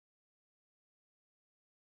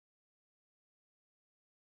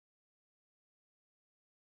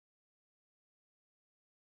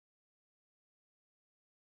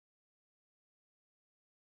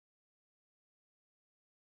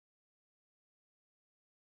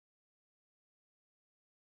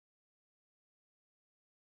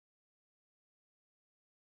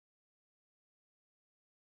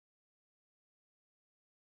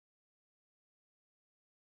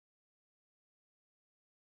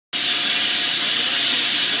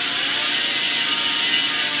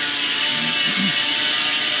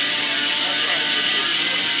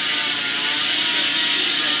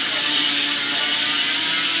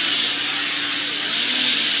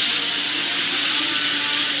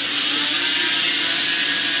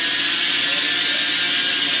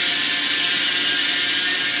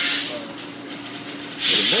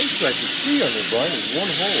I can see on there, Brian, is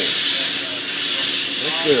one hole.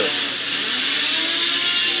 Right there.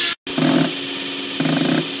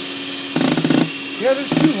 Yeah,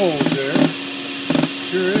 there's two holes there.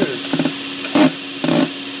 Sure is.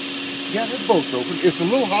 Yeah, they're both open. It's a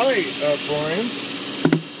little high, Brian.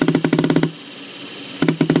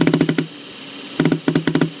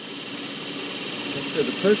 Like I said,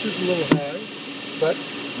 the pressure's a little high, but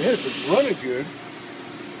man, if it's running good,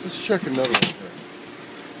 let's check another one here.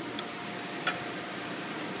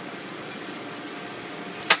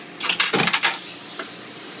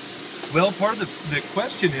 Well, part of the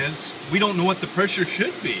question is, we don't know what the pressure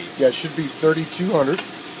should be. Yeah, it should be 3,200.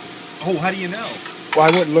 Oh, how do you know?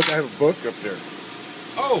 Well, I went and looked. I have a book up there.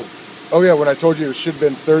 Oh. Oh, yeah, when I told you it should have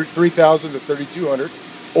been 3,000 to 3,200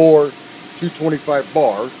 or 225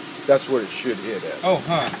 bar, that's what it should hit at. Oh,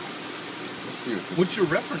 huh. Let's see what What's your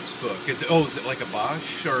reference book? Is it like a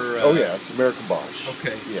Bosch or? Oh, yeah, it's American Bosch.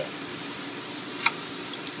 Okay. Yeah.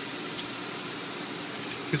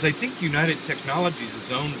 Because I think United Technologies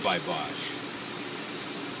is owned by Bosch.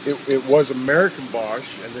 It was American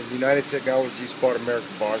Bosch, and then United Technologies bought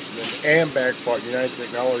American Bosch, and then Ambac bought United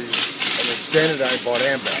Technologies, and then Standardized bought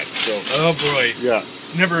Ambac. So. Oh boy. Yeah.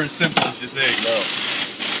 It's never as simple as you think. No.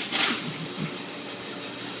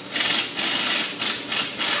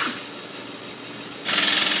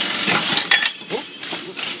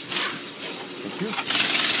 Thank you.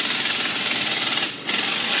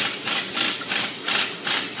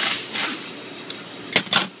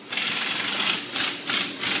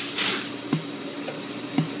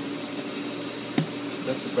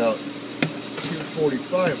 That's about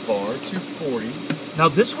 245 bar, 240. Now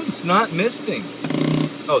this one's not misting.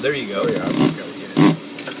 Oh, there you go. Oh yeah, I've just got to get it.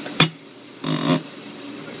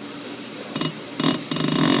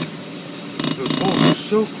 Those holes are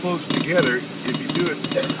so close together, if you do it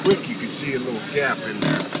quick, you can see a little gap in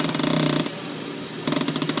there.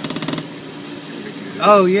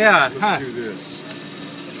 Oh yeah. Let's do this.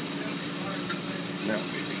 Now,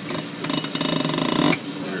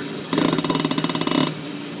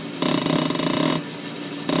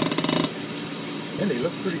 and they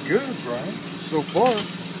look pretty good, Brian, so far.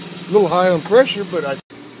 A little high on pressure, but I...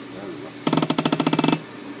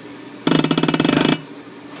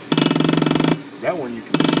 That one you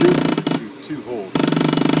can do two holes.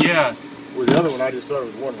 Yeah. Where the other one, I just thought it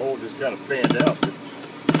was one hole, just kind of fanned out. But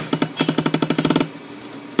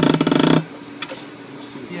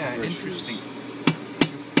Yeah, interesting.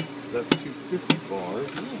 That's 250 bars.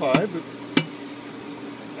 A little high, but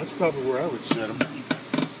that's probably where I would set them.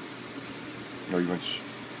 No, you want to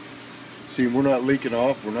see, we're not leaking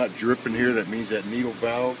off. We're not dripping here. That means that needle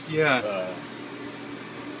valve. Yeah.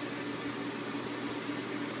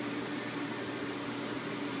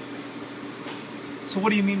 So what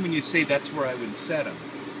do you mean when you say that's where I would set them?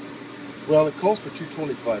 Well, it calls for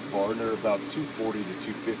 225 bar, and they're about 240 to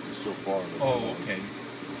 250 so far. Oh, okay.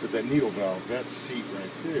 But that needle valve, that seat right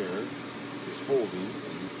there, is holding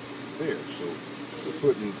there. So we're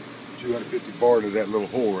putting 250 bar into that little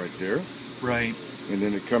hole right there. Right. And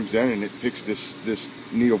then it comes down and it picks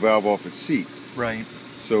this needle valve off its seat. Right.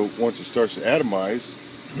 So once it starts to atomize,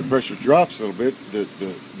 the pressure drops a little bit.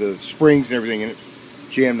 The springs and everything in it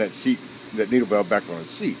jam that seat, that needle valve back on its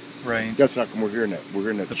seat. Right. That's how come we're hearing that. We're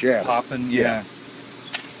hearing that jab. Popping. Yeah.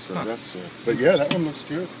 So that's. But yeah, that one looks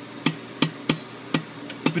good.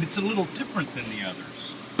 But it's a little different than the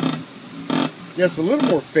others. Yeah, it's a little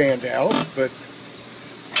more fanned out, but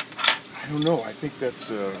I don't know. I think that's.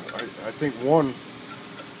 I think one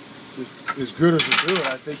is as good as they're doing.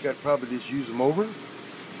 I think I'd probably just use them over.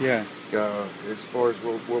 Yeah. As far as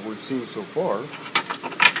what we've seen so far.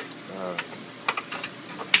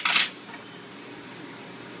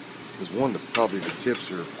 Because one, probably the tips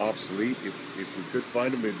are obsolete. If we could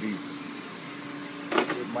find them, it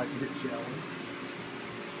might be a challenge.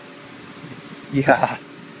 Yeah.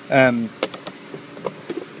 And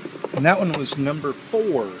that one was number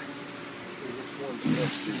 4. Which one's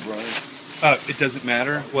next to Brian? It doesn't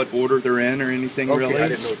matter what order they're in or anything, Okay, really. I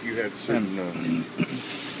didn't know if you had certain.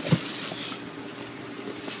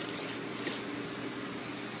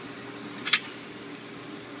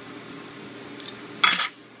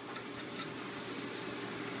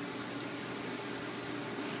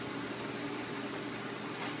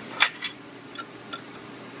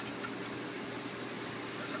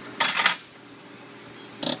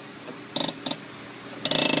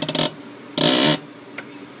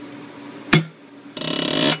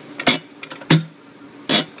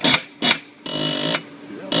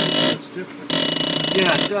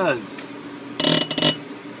 Yeah, it does.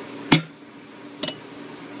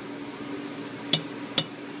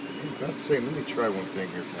 about the same. Let me try one thing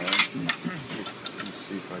here, man. Let me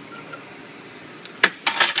see if I can.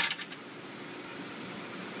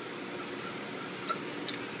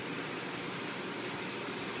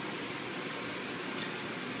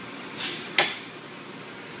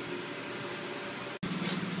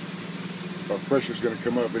 Our pressure's going to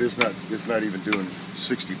come up, but it's not even doing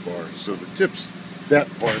 60 bars. So the tips, that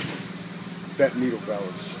part, that needle valve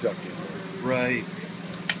is stuck in there. Right.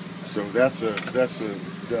 So that's a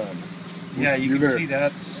done. Yeah, you can see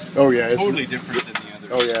that's totally different than the other.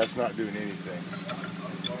 Oh yeah, it's not doing anything.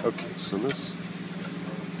 Okay, so let's.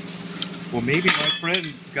 Well, maybe my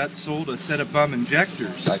friend got sold a set of bum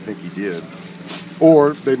injectors. I think he did.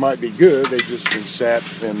 Or they might be good. They've just been sat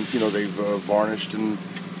and they've varnished and.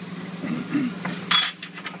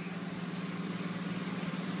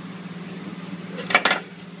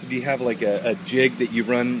 Do you have like a jig that you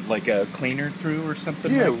run like a cleaner through or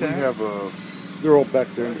something like that? Yeah, we have they're all back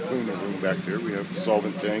there in the cleaner room back there. We have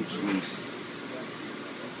solvent tanks and.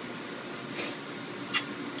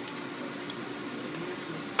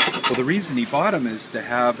 Well, the reason he bought them is to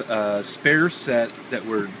have a spare set that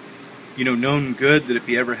were, known good, that if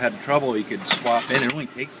he ever had trouble, he could swap in. It only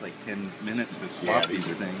takes like 10 minutes to swap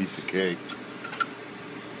these things. Piece of cake.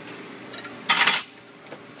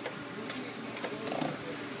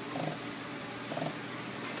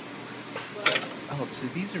 Oh, so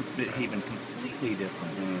these are behaving completely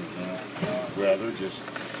different. Mm-hmm. Well,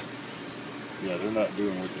 they're not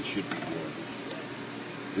doing what they should be doing.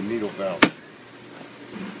 The needle valve.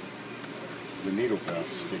 The needle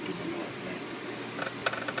valve's sticking in like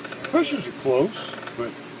that. Pressures are close,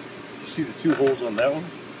 but you see the two holes on that one?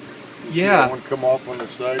 You see that one come off on the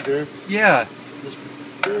side there? Yeah. Just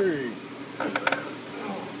very.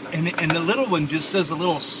 And the little one just does a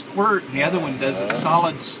little squirt, and the other one does a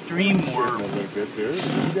solid stream or a little bit there.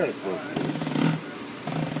 You got it close.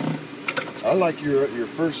 I like your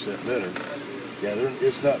first set better. Yeah,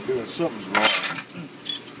 it's not doing something's wrong,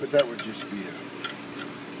 but that would just be it.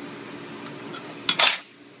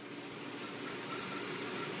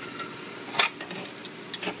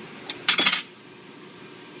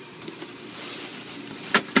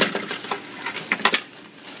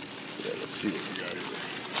 Let's see what we got here.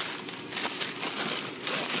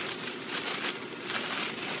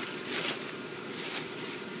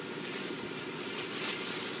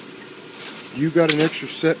 You got an extra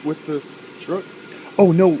set with the truck?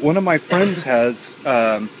 Oh no, one of my friends has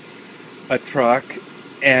a truck,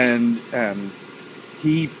 and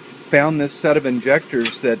he found this set of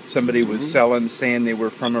injectors that somebody was selling, saying they were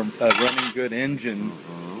from a running good engine.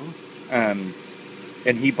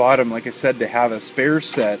 And he bought them, like I said, to have a spare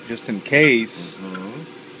set just in case.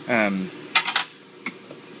 Yeah,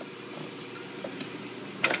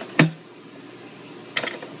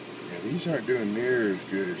 these aren't doing near as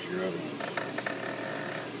good as your other ones.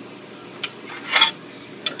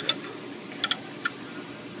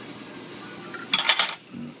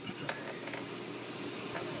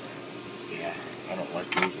 Yeah, I don't like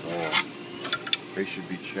those at all. They should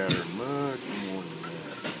be chattering much more than that.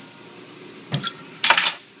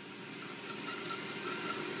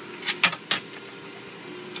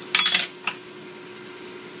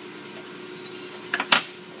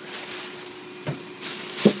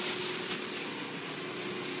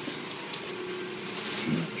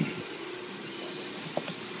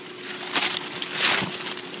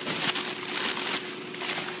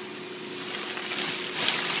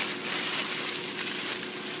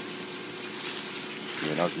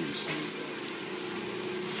 Yeah, I'll give you some.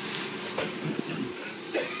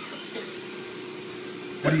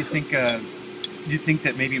 What do you think? Do you think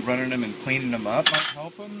that maybe running them and cleaning them up might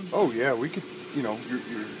help them? Oh yeah, we could.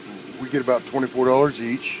 We get about $24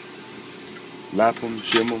 each. Lap them,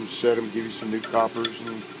 shim them, set them, give you some new coppers,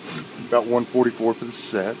 and about $144 for the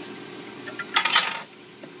set.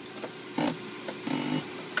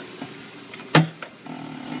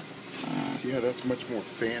 Yeah, that's much more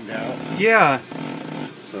fanned out. Yeah.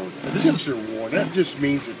 So the tips are worn. That just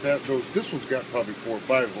means this one's got probably 4 or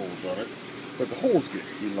 5 holes on it, but the holes get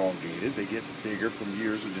elongated. They get bigger from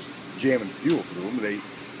years of just jamming fuel through them.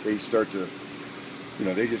 They start to,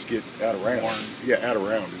 they just get out of round. Yeah, out of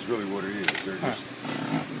round is really what it is. They're just,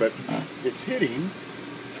 but it's hitting,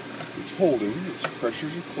 it's holding, its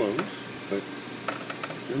pressures are close, but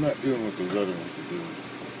they're not doing what those other ones are doing.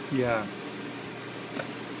 Yeah.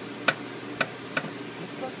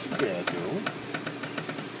 It's not too bad though.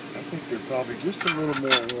 I think they're probably just a little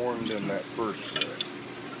more worn than that first set.